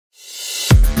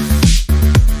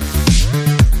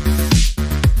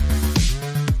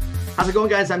How's it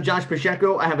going, guys? I'm Josh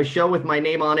Pacheco. I have a show with my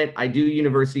name on it. I do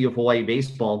University of Hawaii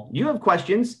baseball. You have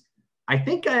questions. I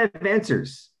think I have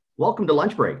answers. Welcome to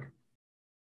Lunch Break.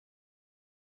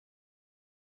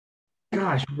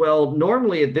 Gosh, well,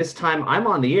 normally at this time I'm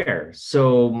on the air,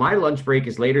 so my lunch break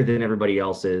is later than everybody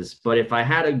else's. But if I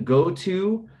had a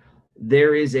go-to,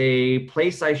 there is a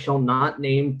place I shall not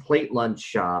name, Plate Lunch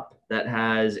Shop, that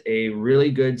has a really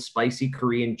good spicy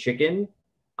Korean chicken.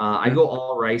 I go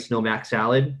all rice, no mac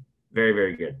salad. Very,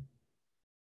 very good.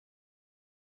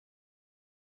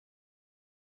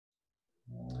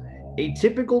 A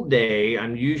typical day,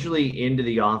 I'm usually into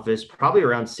the office probably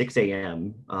around 6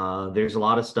 a.m. There's a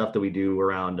lot of stuff that we do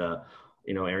around,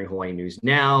 airing Hawaii News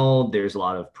Now. There's a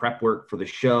lot of prep work for the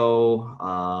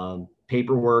show,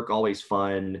 paperwork, always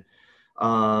fun.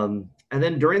 And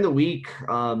then during the week,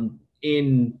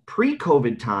 in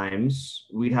pre-COVID times,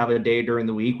 we'd have a day during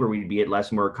the week where we'd be at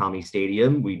Les Murakami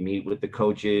Stadium. We'd meet with the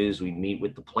coaches, we'd meet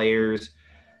with the players.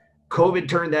 COVID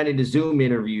turned that into Zoom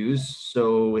interviews,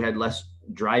 so we had less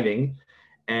driving,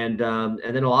 and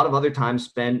then a lot of other time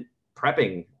spent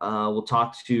prepping. We'll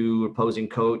talk to opposing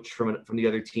coach from the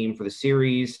other team for the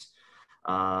series.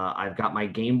 I've got my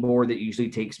game board that usually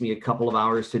takes me a couple of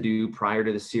hours to do prior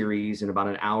to the series, and about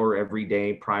an hour every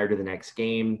day prior to the next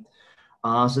game.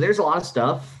 So there's a lot of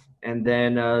stuff, and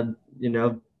then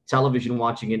television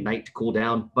watching at night to cool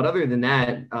down. But other than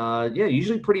that,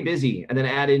 usually pretty busy. And then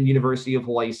add in University of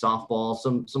Hawaii softball,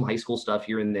 some high school stuff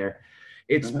here and there.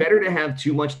 It's better to have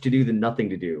too much to do than nothing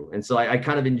to do. And so I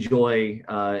kind of enjoy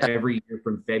every year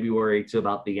from February to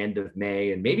about the end of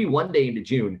May and maybe one day into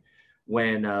June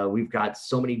when we've got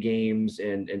so many games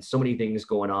and so many things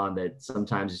going on that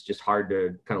sometimes it's just hard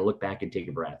to kind of look back and take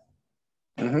a breath.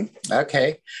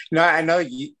 Okay. No, I know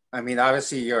you,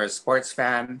 obviously you're a sports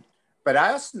fan, but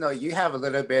I also know you have a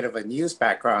little bit of a news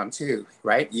background too,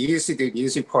 right? You used to do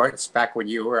news reports back when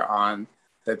you were on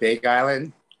the Big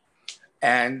Island.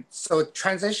 And so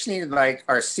transitioning like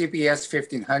our CBS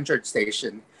 1500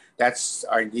 station, that's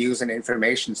our news and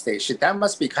information station, that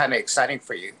must be kind of exciting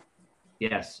for you.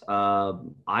 Yes. I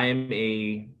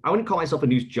wouldn't call myself a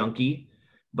news junkie,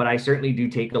 but I certainly do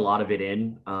take a lot of it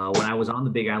in. When I was on the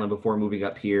Big Island before moving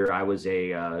up here, I was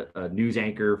a news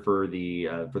anchor for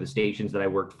the stations that I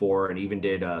worked for, and even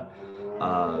did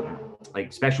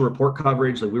like special report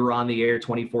coverage. Like we were on the air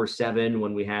 24/7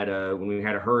 when we had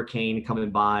a hurricane coming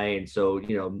by, and so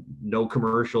no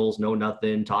commercials, no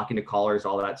nothing, talking to callers,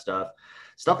 all that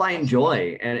stuff I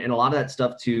enjoy, and a lot of that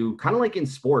stuff too, kind of like in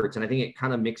sports, and I think it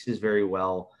kind of mixes very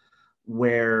well,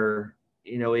 where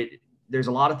there's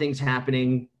a lot of things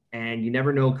happening and you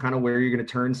never know kind of where you're going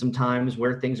to turn sometimes,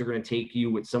 where things are going to take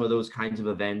you with some of those kinds of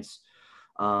events.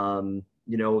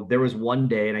 There was one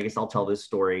day, and I guess I'll tell this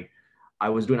story. I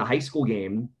was doing a high school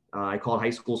game. I called high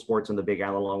school sports on the Big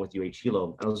Island along with UH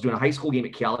Hilo. And I was doing a high school game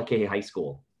at Kealakekee High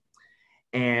School.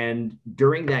 And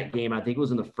during that game, I think it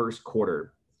was in the first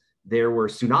quarter, there were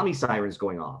tsunami sirens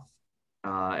going off.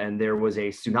 And there was a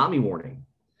tsunami warning.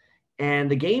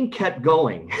 And the game kept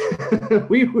going.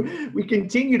 we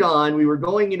continued on. We were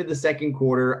going into the second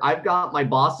quarter. I've got my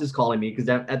bosses calling me because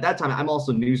at that time, I'm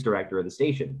also news director of the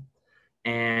station.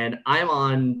 And I'm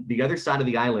on the other side of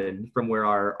the island from where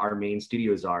our main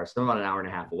studios are, so about an hour and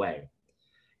a half away.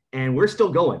 And we're still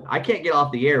going. I can't get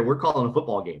off the air. We're calling a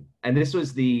football game. And this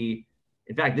was the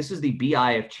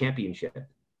BIF championship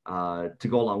to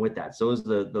go along with that. So it was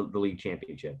the league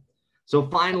championship. So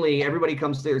finally, everybody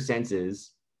comes to their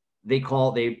senses. They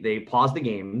pause the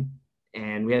game,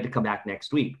 and we had to come back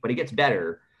next week, but it gets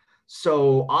better.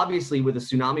 So obviously with a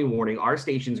tsunami warning, our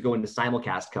stations go into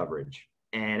simulcast coverage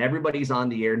and everybody's on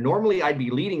the air. Normally I'd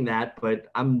be leading that, but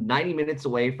I'm 90 minutes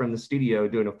away from the studio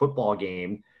doing a football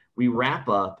game. We wrap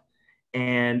up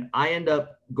and I end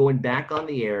up going back on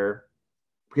the air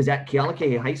because at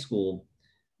Kealakekee High School,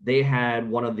 they had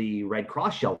one of the Red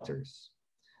Cross shelters.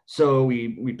 So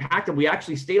we packed them. We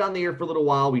actually stayed on the air for a little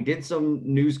while. We did some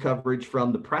news coverage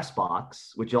from the press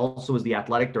box, which also was the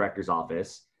athletic director's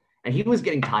office. And he was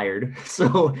getting tired.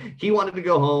 So he wanted to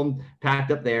go home,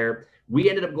 packed up there. We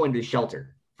ended up going to the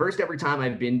shelter. First ever time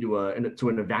I've been to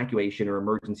an evacuation or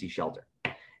emergency shelter.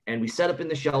 And we set up in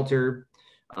the shelter.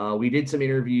 We did some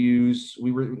interviews.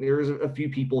 There was a few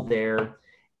people there.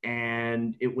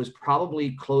 And it was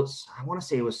probably close. I want to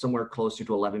say it was somewhere closer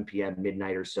to 11 p.m.,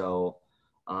 midnight or so.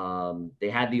 They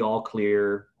had the all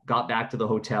clear, got back to the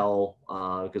hotel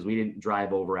because we didn't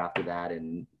drive over after that.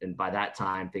 And by that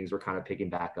time, things were kind of picking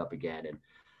back up again.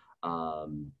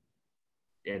 And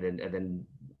then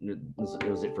it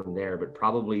was it from there. But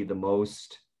probably the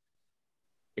most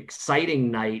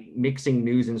exciting night, mixing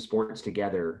news and sports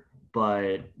together,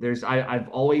 but I've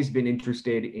always been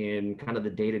interested in kind of the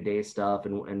day-to-day stuff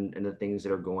and the things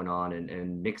that are going on,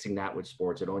 and mixing that with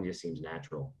sports. It only just seems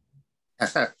natural.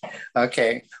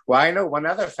 Okay. Well, I know one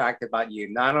other fact about you.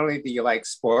 Not only do you like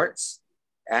sports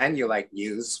and you like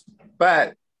news,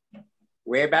 but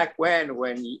way back when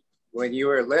you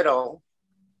were little,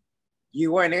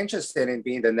 you weren't interested in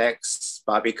being the next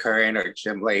Bobby Curran or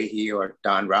Jim Leahy or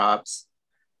Don Robs.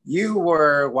 You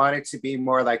were wanted to be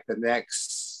more like the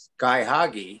next Guy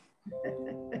Hoggy,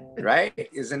 right?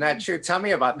 Isn't that true? Tell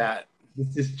me about that.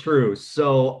 This is true.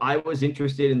 So I was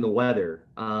interested in the weather.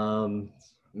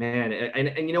 Man,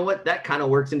 and you know what? That kind of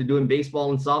works into doing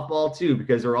baseball and softball too,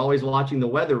 because they're always watching the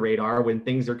weather radar when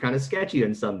things are kind of sketchy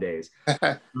on some days.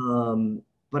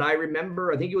 But I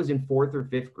remember, I think it was in 4th or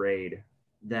 5th grade,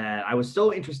 that I was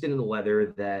so interested in the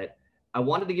weather that I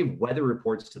wanted to give weather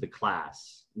reports to the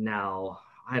class. Now,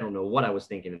 I don't know what I was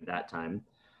thinking at that time,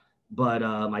 but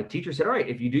my teacher said, all right,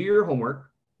 if you do your homework,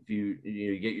 if you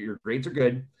get your grades are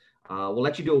good, we'll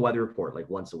let you do a weather report like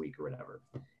once a week or whatever.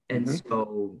 And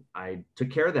so I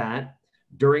took care of that.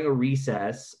 During a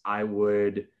recess, I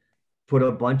would put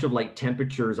a bunch of like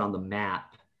temperatures on the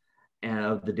map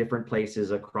of the different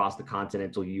places across the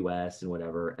continental US and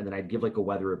whatever. And then I'd give like a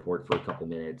weather report for a couple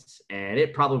minutes, and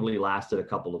it probably lasted a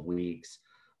couple of weeks,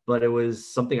 but it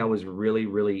was something I was really,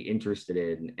 really interested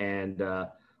in. And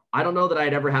I don't know that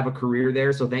I'd ever have a career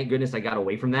there. So thank goodness I got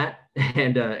away from that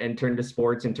and turned to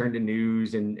sports and turned to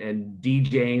news and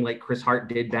DJing like Chris Hart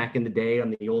did back in the day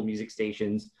on the old music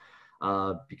stations.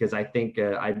 Because I think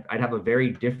I'd have a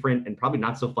very different and probably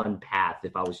not so fun path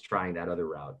if I was trying that other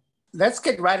route. Let's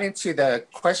get right into the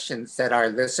questions that our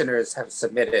listeners have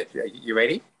submitted. You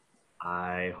ready?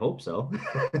 I hope so.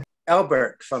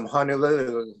 Albert from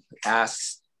Honolulu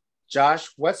asks, Josh,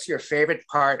 what's your favorite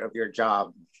part of your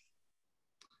job?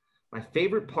 My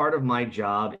favorite part of my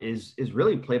job is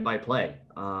really play-by-play,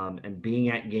 and being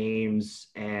at games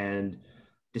and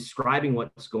describing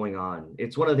what's going on.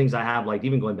 It's one of the things I have, like,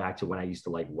 even going back to when I used to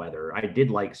like weather, I did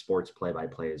like sports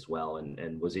play-by-play as well,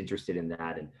 and was interested in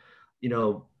that. And, you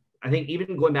know, I think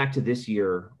even going back to this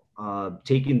year,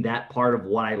 taking that part of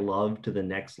what I love to the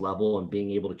next level and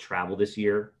being able to travel this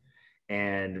year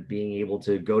and being able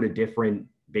to go to different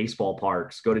baseball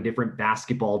parks, go to different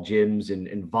basketball gyms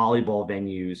and volleyball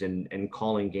venues and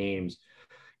calling games.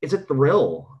 It's a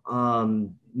thrill.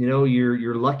 You know,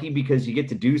 you're lucky because you get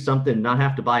to do something, not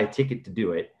have to buy a ticket to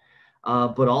do it,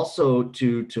 but also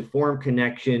to form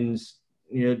connections,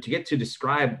 you know, to get to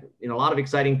describe, you know, a lot of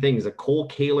exciting things. A Cole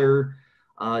Kaler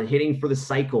hitting for the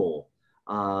cycle,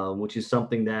 which is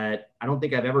something that I don't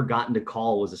think I've ever gotten to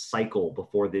call was a cycle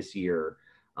before this year.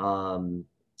 You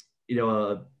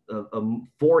know, a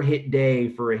 4-hit day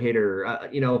for a hitter,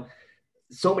 you know,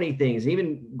 so many things.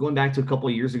 Even going back to a couple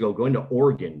of years ago, going to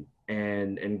Oregon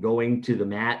and going to the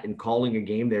mat and calling a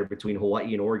game there between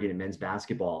Hawaii and Oregon in men's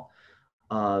basketball.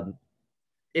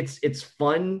 It's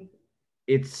fun.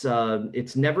 It's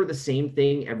never the same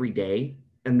thing every day.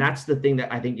 And that's the thing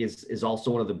that I think is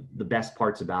also one of the best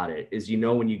parts about it is, you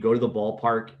know, when you go to the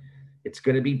ballpark, it's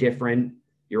going to be different.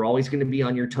 You're always going to be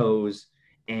on your toes,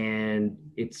 and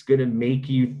it's going to make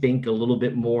you think a little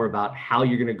bit more about how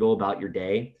you're going to go about your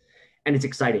day. And it's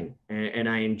exciting. And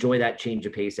I enjoy that change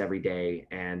of pace every day.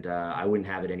 And I wouldn't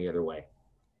have it any other way.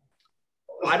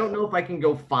 I don't know if I can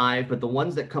go 5, but the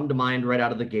ones that come to mind right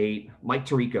out of the gate, Mike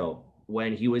Tirico,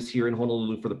 when he was here in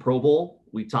Honolulu for the Pro Bowl,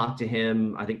 we talked to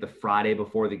him, I think the Friday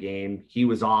before the game. He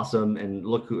was awesome. And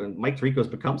look, Mike Tirico's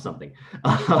become something.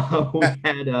 We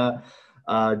had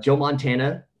Joe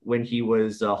Montana when he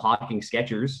was hawking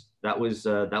Skechers. That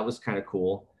was kind of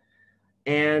cool.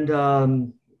 And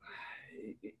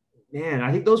man,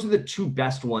 I think those are the 2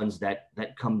 best ones that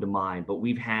come to mind. But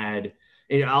we've had,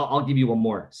 and I'll give you one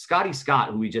more. Scotty Scott,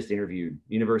 who we just interviewed,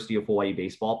 University of Hawaii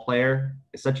baseball player,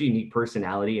 is such a unique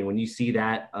personality. And when you see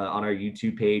that on our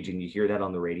YouTube page and you hear that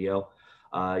on the radio,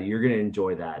 you're going to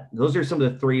enjoy that. Those are some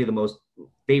of the 3 of the most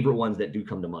favorite ones that do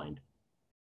come to mind.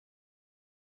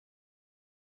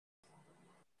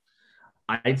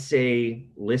 I'd say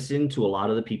listen to a lot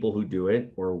of the people who do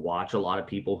it, or watch a lot of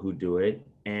people who do it,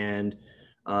 and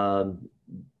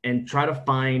try to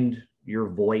find your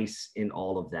voice in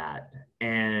all of that.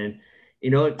 And, you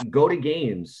know, go to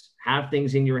games, have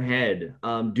things in your head.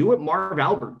 Do what Marv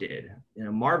Albert did. You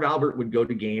know, Marv Albert would go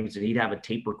to games and he'd have a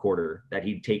tape recorder that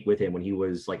he'd take with him when he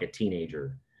was like a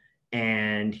teenager.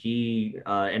 And he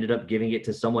ended up giving it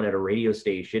to someone at a radio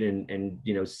station. And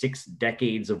you know, 6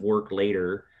 decades of work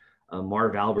later,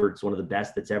 Marv Albert's one of the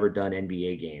best that's ever done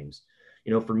NBA games.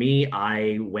 You know, for me,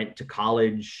 I went to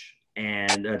college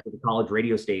and to the college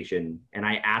radio station, and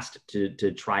I asked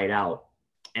to try it out.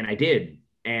 And I did.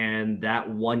 And that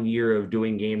 1 year of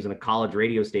doing games in a college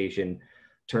radio station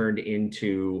turned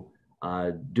into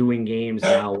doing games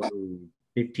now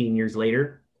 15 years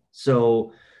later.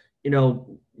 So,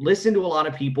 listen to a lot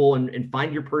of people and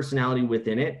find your personality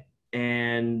within it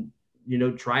and,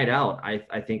 try it out.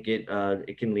 I think it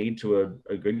can lead to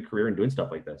a good career in doing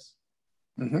stuff like this.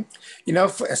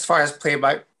 Mm-hmm. As far as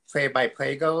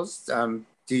play-by-play goes,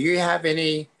 do you have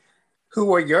who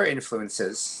were your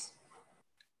influences?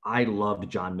 I loved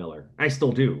John Miller. I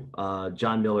still do.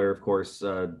 John Miller, of course,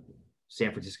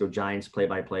 San Francisco Giants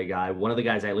play-by-play guy. One of the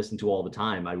guys I listened to all the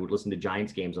time. I would listen to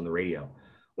Giants games on the radio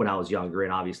when I was younger,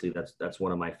 and obviously that's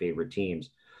one of my favorite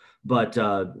teams. But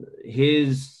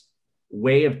his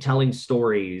way of telling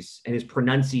stories and his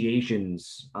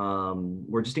pronunciations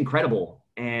were just incredible.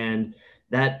 And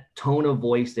that tone of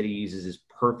voice that he uses is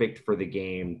perfect for the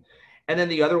game. And then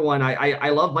the other one, I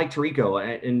love Mike Tirico,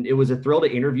 and it was a thrill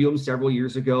to interview him several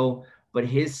years ago. But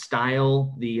his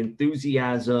style, the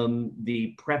enthusiasm,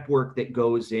 the prep work that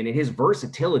goes in, and his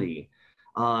versatility.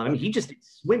 He just did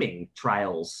swimming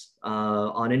trials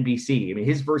on NBC.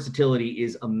 His versatility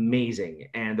is amazing,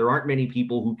 and there aren't many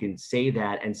people who can say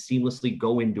that and seamlessly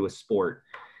go into a sport.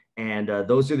 And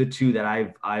those are the two that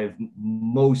I've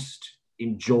most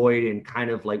enjoyed and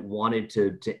kind of like wanted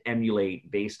to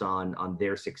emulate based on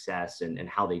their success and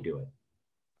how they do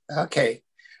it. Okay.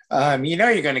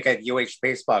 You're going to get UH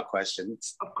baseball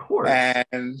questions. Of course.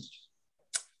 And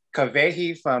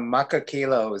Kavehi from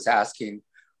Makakilo is asking,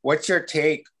 what's your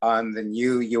take on the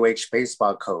new UH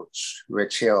baseball coach,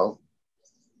 Rich Hill?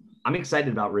 I'm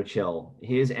excited about Rich Hill.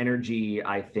 His energy,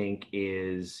 I think,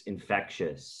 is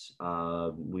infectious.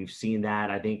 We've seen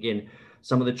that, I think, in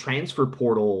some of the transfer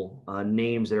portal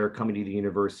names that are coming to the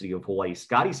University of Hawaii.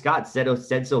 Scotty Scott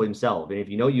said so himself. And if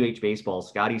you know UH baseball,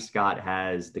 Scotty Scott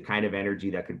has the kind of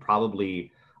energy that could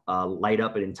probably light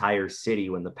up an entire city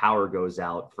when the power goes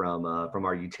out from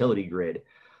our utility grid.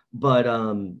 But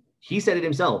he said it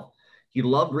himself. He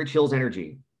loved Rich Hill's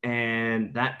energy,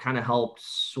 and that kind of helped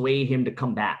sway him to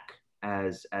come back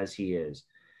as he is.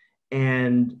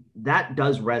 And that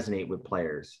does resonate with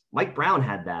players. Mike Brown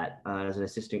had that as an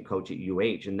assistant coach at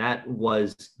UH, and that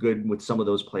was good with some of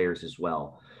those players as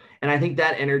well. And I think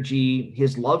that energy,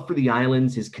 his love for the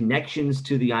islands, his connections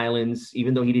to the islands,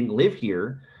 even though he didn't live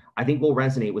here, I think will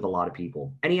resonate with a lot of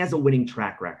people. And he has a winning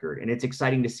track record, and it's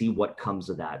exciting to see what comes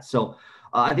of that. So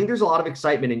I think there's a lot of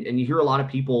excitement, and you hear a lot of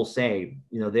people say,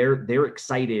 they're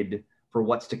excited for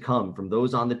what's to come, from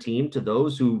those on the team to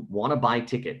those who want to buy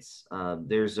tickets.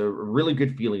 There's a really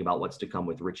good feeling about what's to come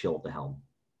with Rich Hill at the helm.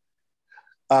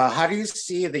 How do you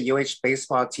see the UH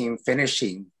baseball team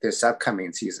finishing this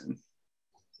upcoming season?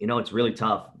 It's really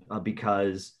tough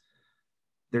because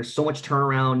there's so much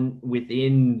turnaround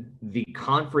within the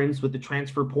conference with the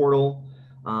transfer portal.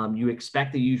 You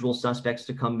expect the usual suspects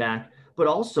to come back, but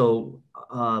also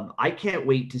I can't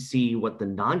wait to see what the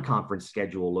non-conference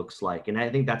schedule looks like. And I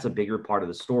think that's a bigger part of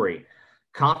the story.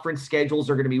 Conference schedules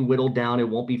are going to be whittled down. It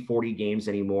won't be 40 games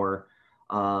anymore.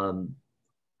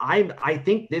 I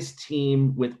think this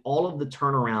team, with all of the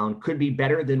turnaround, could be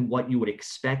better than what you would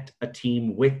expect a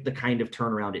team with the kind of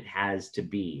turnaround it has to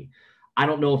be. I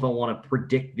don't know if I want to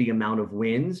predict the amount of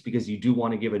wins, because you do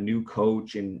want to give a new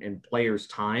coach and players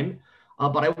time.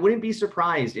 But I wouldn't be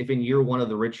surprised if in year one of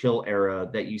the Rich Hill era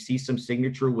that you see some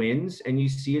signature wins and you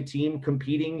see a team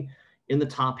competing in the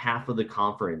top half of the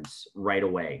conference right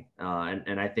away.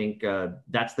 And I think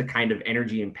that's the kind of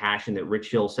energy and passion that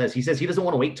Rich Hill says. He says he doesn't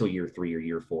want to wait till year 3 or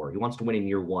year 4. He wants to win in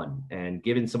year 1. And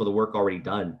given some of the work already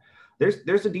done,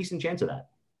 there's a decent chance of that.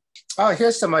 Oh,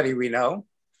 here's somebody we know.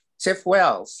 Tiff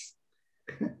Wells.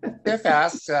 Tiff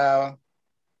asks,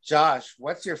 Josh,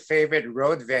 what's your favorite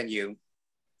road venue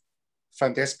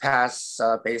from this past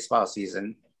baseball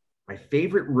season? My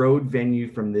favorite road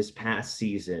venue from this past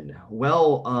season.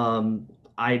 Well,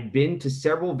 I've been to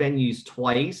several venues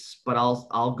twice, but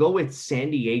I'll go with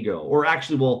San Diego, or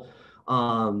actually,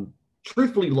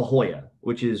 truthfully, La Jolla,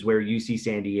 which is where UC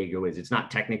San Diego is. It's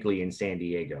not technically in San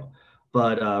Diego,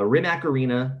 but Rimac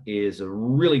Arena is a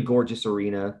really gorgeous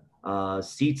arena.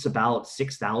 Seats about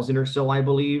 6,000 or so, I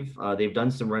believe. They've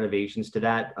done some renovations to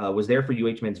that. Was there for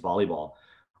UH men's volleyball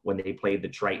when they played the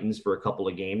Tritons for a couple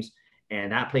of games.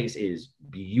 And that place is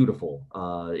beautiful.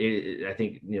 I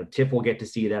think, Tiff will get to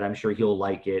see that. I'm sure he'll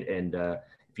like it. And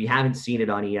if you haven't seen it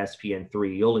on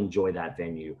ESPN3, you'll enjoy that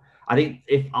venue. I think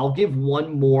if I'll give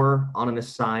one more on an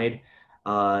aside,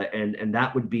 and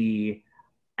that would be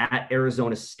at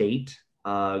Arizona State,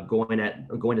 going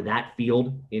to that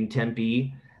field in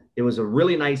Tempe. It was a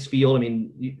really nice field.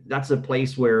 That's a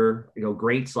place where,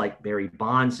 greats like Barry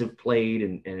Bonds have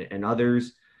played and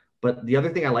others. But the other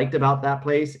thing I liked about that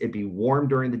place, it'd be warm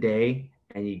during the day,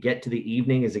 and you get to the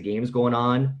evening as the game's going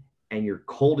on, and you're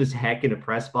cold as heck in a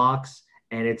press box.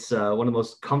 And it's one of the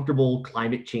most comfortable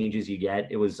climate changes you get.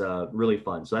 It was really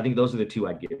fun. So I think those are the two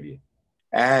I'd give you.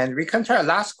 And we come to our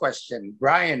last question.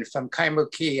 Brian from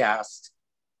Kaimuki asked,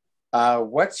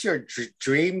 what's your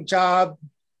dream job?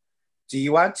 Do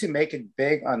you want to make it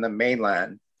big on the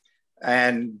mainland?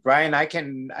 And Brian, I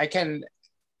can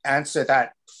answer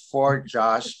that for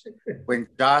Josh. When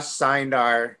Josh joined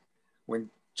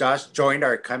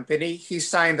our company, he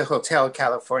signed the Hotel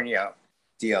California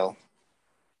deal.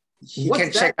 He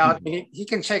can check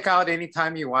out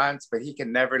anytime he wants, but he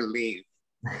can never leave.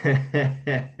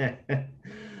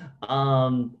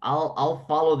 I'll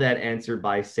follow that answer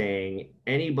by saying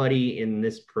anybody in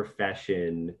this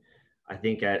profession, I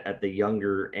think at the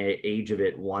younger age of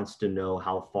it, wants to know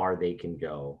how far they can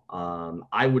go.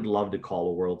 I would love to call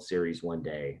a World Series one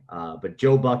day, but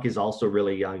Joe Buck is also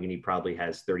really young, and he probably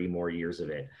has 30 more years of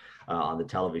it on the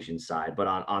television side. But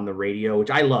on the radio, which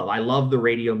I love the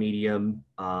radio medium.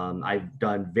 I've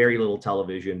done very little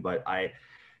television, but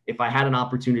if I had an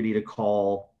opportunity to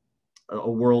call a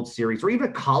World Series or even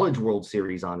a college World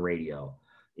Series on radio,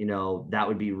 that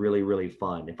would be really, really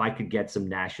fun. If I could get some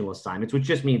national assignments, which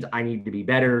just means I need to be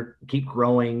better, keep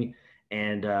growing,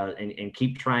 and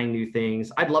keep trying new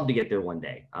things. I'd love to get there one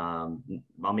day. I'll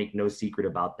make no secret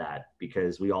about that,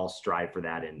 because we all strive for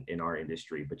that in our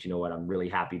industry. But you know what? I'm really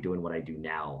happy doing what I do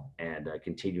now and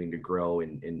continuing to grow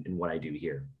in what I do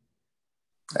here.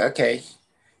 Okay.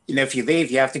 If you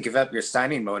leave, you have to give up your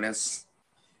signing bonus.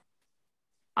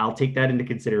 I'll take that into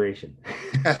consideration.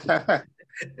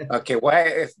 Okay,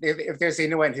 well, if there's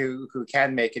anyone who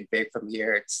can make it big from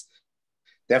here, it's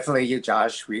definitely you,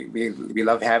 Josh. We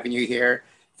love having you here.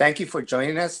 Thank you for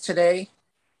joining us today,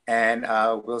 and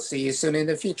we'll see you soon in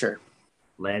the future.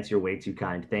 Lance, you're way too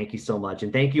kind. Thank you so much,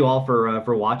 and thank you all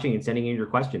for watching and sending in your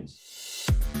questions.